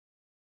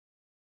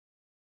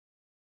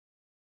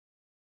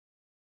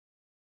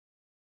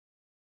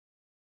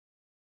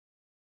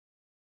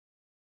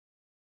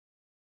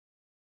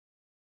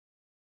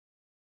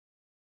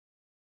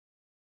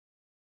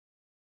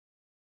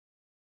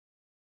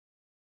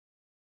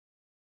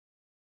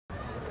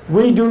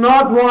We do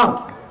not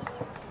want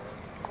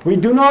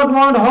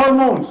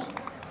hormones.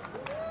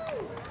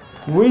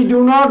 We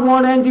do not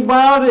want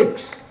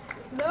antibiotics.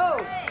 No.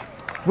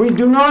 We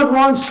do not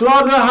want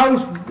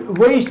slaughterhouse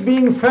waste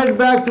being fed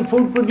back to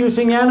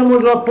food-producing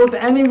animals or put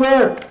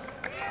anywhere.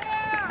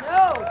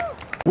 No.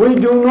 We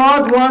do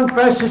not want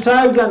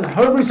pesticides and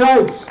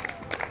herbicides.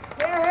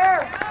 Here,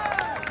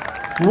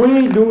 here.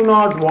 We do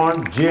not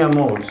want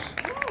GMOs,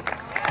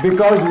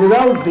 because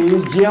without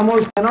these,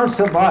 GMOs cannot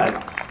survive.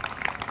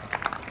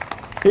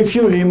 If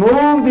you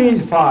remove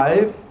these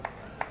 5,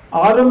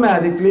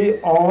 automatically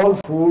all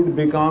food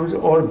becomes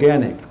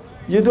organic.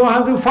 You don't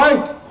have to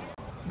fight.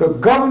 The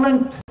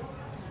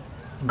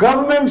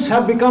governments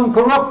have become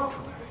corrupt.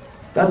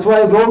 That's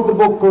why I wrote the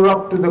book,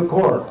 Corrupt to the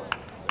Core.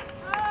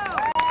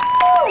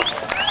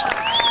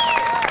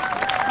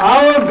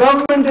 Our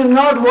government is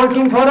not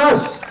working for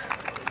us.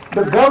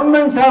 The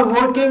governments are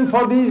working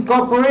for these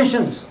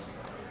corporations.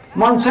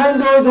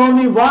 Monsanto is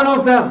only one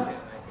of them.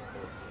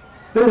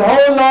 There's a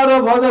whole lot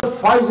of other,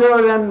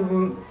 Pfizer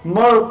and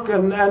Merck,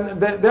 and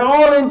they're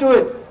all into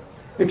it.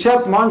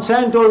 Except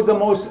Monsanto is the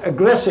most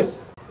aggressive.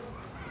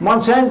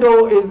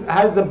 Monsanto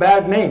has the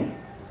bad name.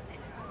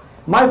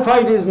 My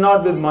fight is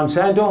not with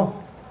Monsanto.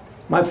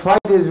 My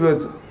fight is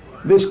with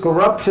this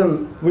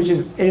corruption which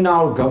is in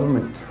our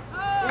government.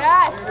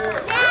 Yes.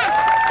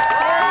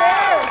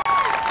 Yes.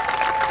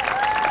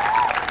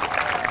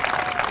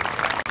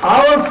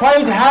 Our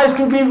fight has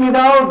to be with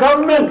our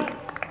government.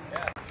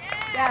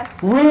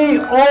 Yes. We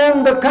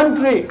own the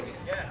country.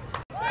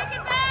 Take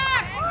it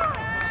back.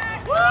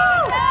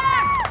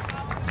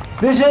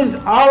 This is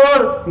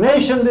our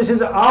nation. This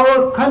is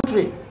our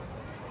country.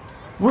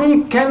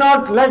 We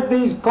cannot let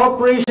these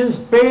corporations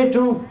pay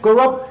to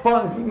corrupt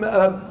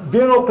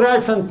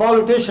bureaucrats and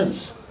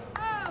politicians.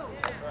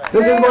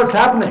 This is what's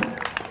happening.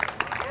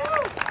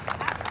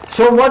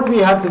 So what we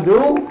have to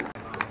do,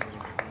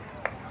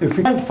 if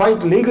we can't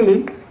fight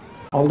legally,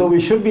 although we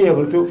should be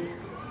able to,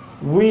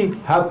 we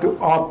have to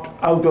opt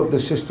out of the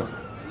system.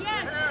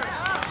 Yes.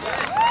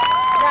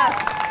 Yes.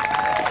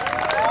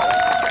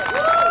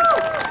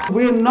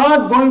 We're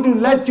not going to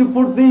let you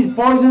put these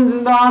poisons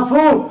in our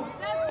food.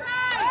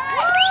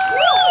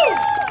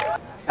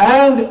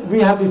 And we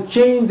have to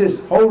change this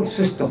whole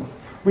system.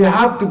 We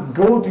have to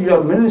go to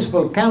your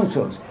municipal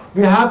councils.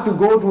 We have to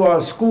go to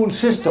our school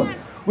system.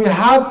 We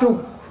have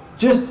to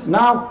just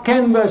now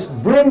canvass,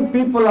 bring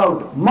people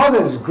out,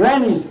 mothers,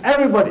 grannies,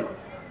 everybody,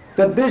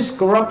 that this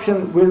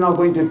corruption we're not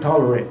going to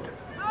tolerate.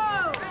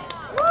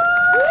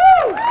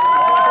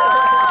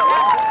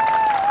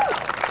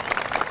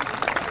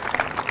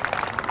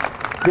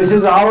 This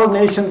is our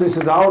nation, this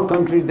is our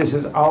country, this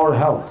is our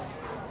health.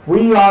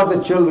 We are the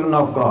children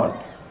of God.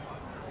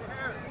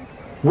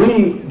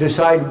 We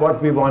decide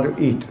what we want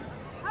to eat.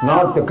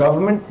 Not the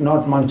government,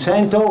 not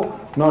Monsanto,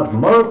 not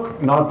Merck,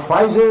 not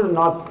Pfizer,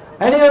 not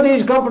any of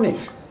these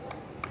companies.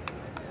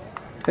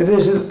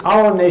 This is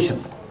our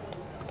nation.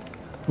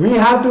 We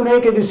have to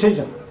make a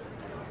decision.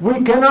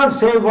 We cannot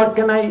say, what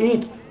can I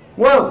eat?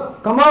 Well,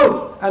 come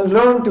out and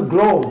learn to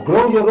grow.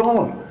 Grow your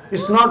own.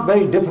 It's not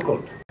very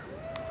difficult.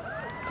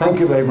 Thank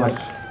you very much.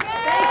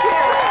 Thank you.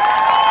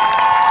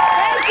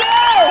 Thank you.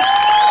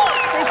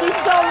 Thank you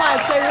so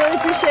much. I really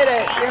appreciate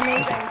it. You're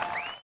amazing.